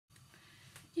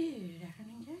Good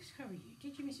afternoon guys, how are you?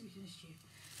 Did you miss you?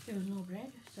 There was no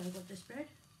bread, so I got this bread,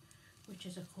 which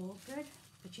is a cold bread,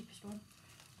 the cheapest one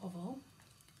of all.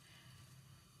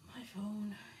 My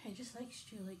phone, it just likes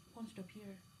to wants to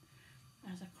appear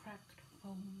as a cracked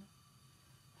phone.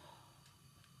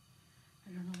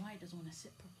 I don't know why it doesn't want to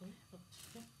sit properly, but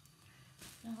yeah.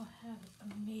 Now I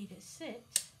have made it sit,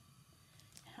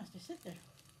 it has to sit there.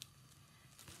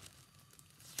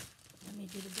 Let me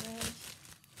do the bread.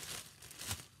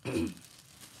 Look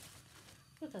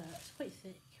at that, it's quite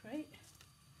thick, right?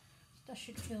 That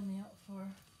should fill me up for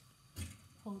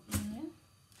whole evening,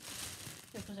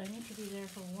 because I need to be there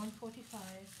for 1:45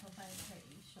 till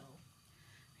 5:30, so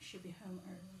I should be home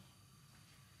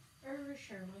early.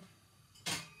 Shirley.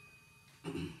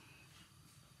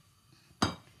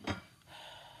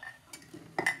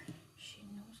 She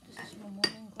knows this is my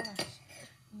morning glass.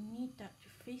 I need that to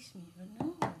face me, but no.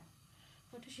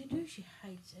 What does she do? She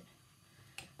hides it.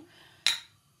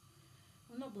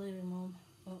 I'm not blaming Mom,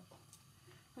 but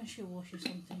when she washes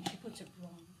something, she puts it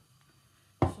wrong.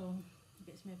 So it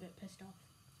gets me a bit pissed off.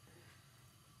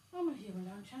 I'm a human,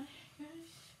 aren't I,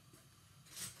 guys?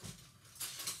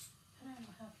 And I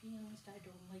don't have feelings that I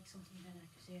don't like something, then I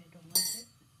can say I don't like it.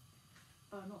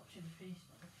 But not to the face,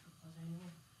 though, because I know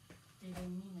they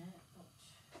don't mean it, but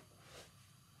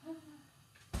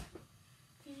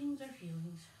feelings are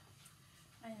feelings.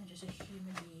 I am just a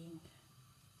human being.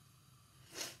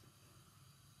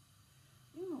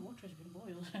 My water's been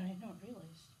boiled and I not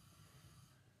realised.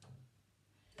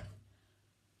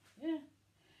 Yeah,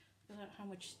 look at how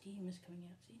much steam is coming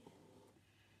out, see?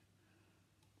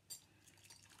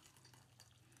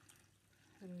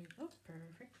 There we go,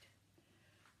 perfect.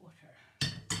 Water.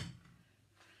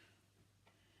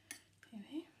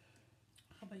 Anyway,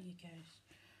 how about you guys?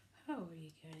 How are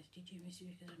you guys? Did you miss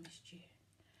me because I missed you?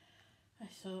 I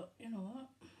thought, you know what?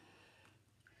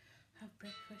 Have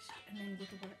breakfast and then go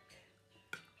to work.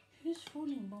 Who's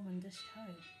phoning Mom in this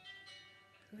time?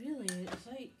 Really, it's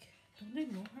like, don't they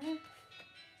know her?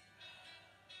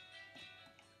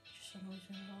 Just annoys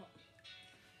me a lot.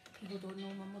 People don't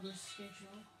know my mother's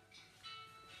schedule.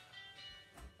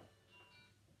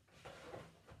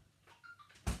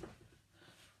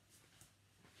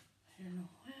 I don't know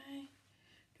why.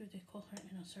 Do they call her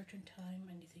in a certain time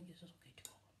and they think it's okay to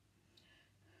call?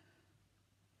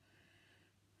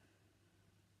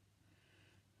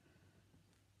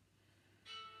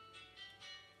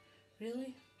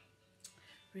 Really?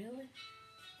 Really?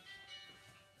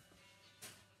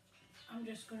 I'm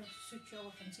just going to switch you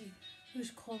off and see who's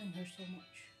calling her so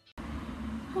much.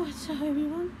 What's up,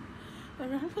 everyone? I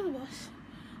ran for the bus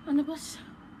and the bus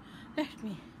left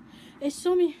me. It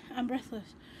saw me, I'm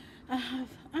breathless. I have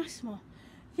asthma.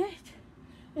 Yet,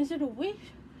 instead of wait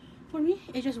for me,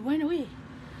 it just went away.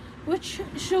 Which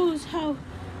shows how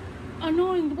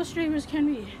annoying the bus drivers can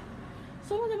be.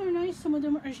 Some of them are nice, some of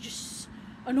them are just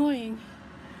annoying.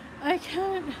 I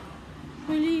can't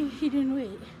believe he didn't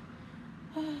wait.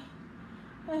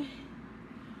 I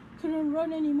couldn't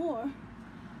run anymore.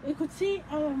 It could see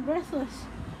I am breathless.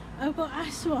 I've got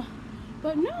asthma.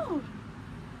 But no!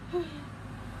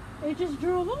 It just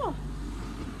drove off.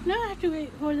 Now I have to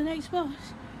wait for the next bus,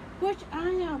 which I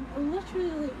am literally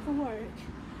late for work.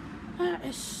 That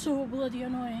is so bloody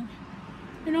annoying.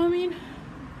 You know what I mean?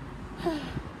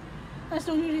 That's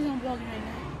the only reason I'm vlogging right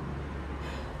now.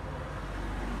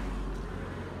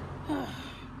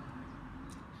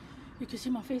 You can see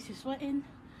my face is sweating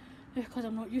because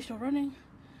I'm not used to running.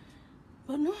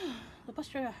 But no, the bus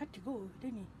driver had to go,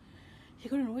 didn't he? He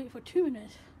couldn't wait for 2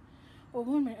 minutes, or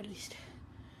 1 minute at least.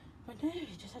 But no, he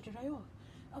just had to drive off.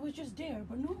 I was just there,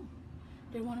 but no,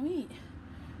 didn't want to wait.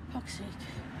 Fuck's sake.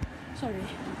 Sorry.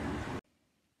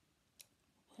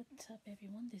 What's up,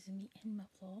 everyone? This is me in my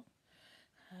vlog.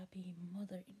 Happy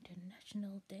Mother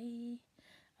International Day.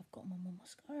 I've got my mama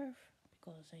scarf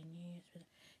because I knew it was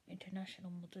International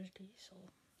Mother's Day, so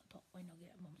I thought, why not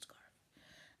get a mom scarf?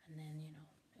 And then, you know,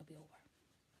 it'll be over.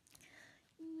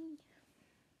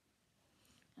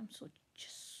 I'm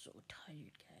just so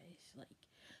tired, guys. Like,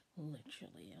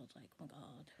 literally, I was like, oh my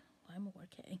god, why am I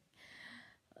working?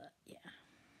 Yeah.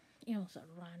 You know, so I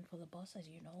ran for the bus, as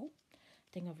you know. I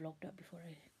think I vlogged that before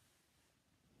I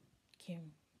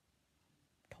came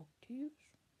talk to you.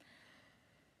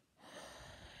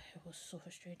 It was so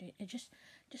frustrating. It just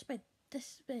by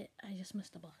this bit, I just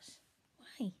missed the bus.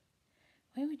 Why?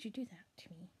 Why would you do that to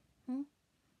me?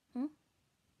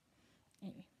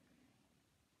 Anyway.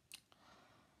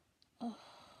 Oh.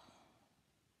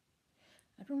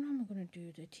 I don't know how I'm going to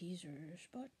do the teasers,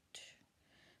 but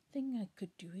I think I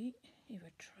could do it if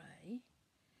I try.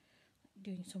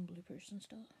 Doing some bloopers and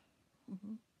stuff.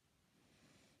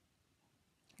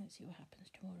 Let's see what happens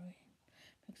tomorrow,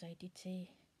 because I did say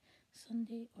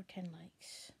Sunday or 10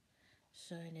 likes.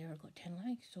 So I never got 10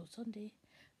 likes, so Sunday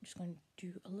I'm just going to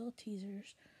do a little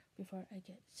teasers before I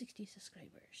get 60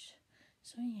 subscribers.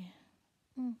 So yeah.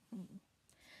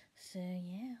 So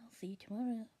yeah, I'll see you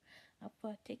tomorrow.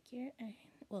 Take care, and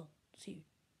well, see you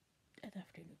at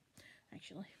afternoon.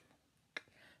 Actually,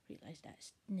 realised that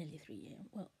it's nearly 3 a.m.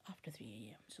 Well, after 3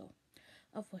 a.m. So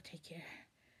take care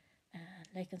and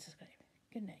like and subscribe.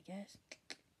 Good night, guys,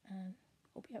 and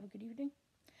hope you have a good evening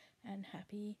and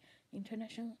happy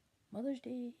International Mother's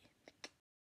Day.